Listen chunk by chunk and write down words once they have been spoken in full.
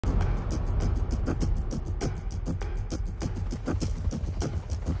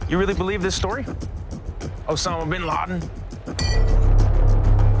You really believe this story? Osama bin Laden?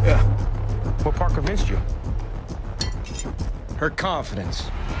 Yeah. What part convinced you? Her confidence.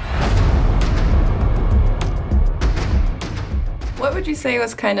 What would you say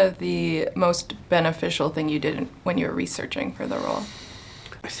was kind of the most beneficial thing you did when you were researching for the role?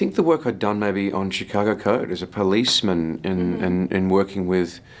 I think the work I'd done maybe on Chicago Code as a policeman and working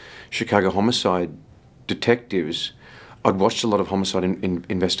with Chicago homicide detectives. I'd watched a lot of homicide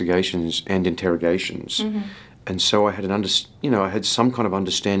investigations and interrogations, and so I had I had some kind of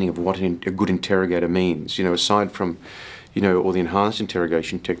understanding of what a good interrogator means. Aside from, all the enhanced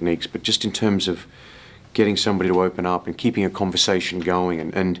interrogation techniques, but just in terms of getting somebody to open up and keeping a conversation going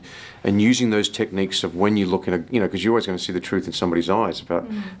and using those techniques of when you look in because you're always going to see the truth in somebody's eyes about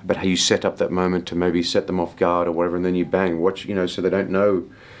how you set up that moment to maybe set them off guard or whatever, and then you bang, watch, so they don't know.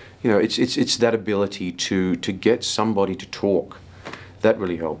 It's that ability to get somebody to talk. That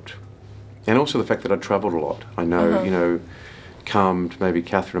really helped. And also the fact that I travelled a lot. I know, calmed maybe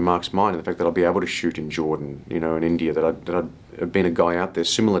Catherine and Mark's mind, and the fact that I'll be able to shoot in Jordan, in India, that I'd been a guy out there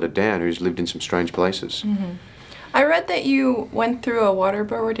similar to Dan who's lived in some strange places. I read that you went through a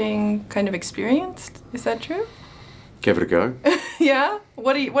waterboarding kind of experience. Is that true? Give it a go. Yeah?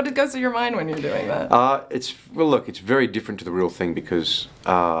 What goes through your mind when you're doing that? Look, it's very different to the real thing because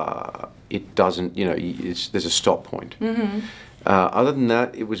it doesn't, there's a stop point. Other than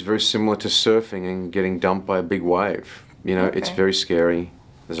that, it was very similar to surfing and getting dumped by a big wave. It's very scary.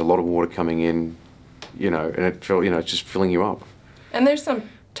 There's a lot of water coming in, and it's just filling you up. And there's some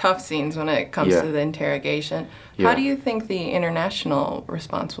tough scenes when it comes to the interrogation. How do you think the international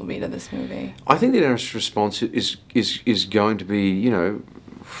response will be to this movie? I think the international response is going to be,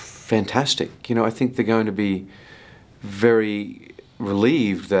 fantastic. I think they're going to be very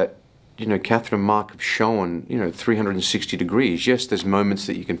relieved that, Catherine and Mark have shown, 360 degrees. Yes, there's moments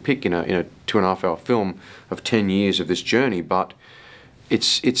that you can pick in a 2.5-hour film of 10 years of this journey, but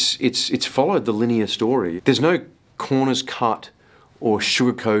it's followed the linear story. There's no corners cut or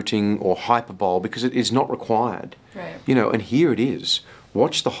sugarcoating or hyperbole because it is not required. Right. And here it is.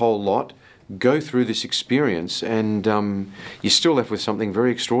 Watch the whole lot, go through this experience, and you're still left with something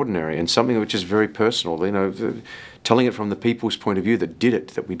very extraordinary and something which is very personal. Telling it from the people's point of view that did it,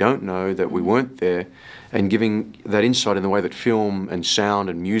 that we don't know, that we weren't there, and giving that insight in the way that film and sound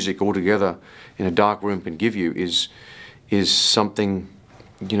and music all together in a dark room can give you is something,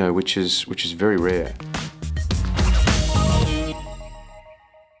 which is very rare.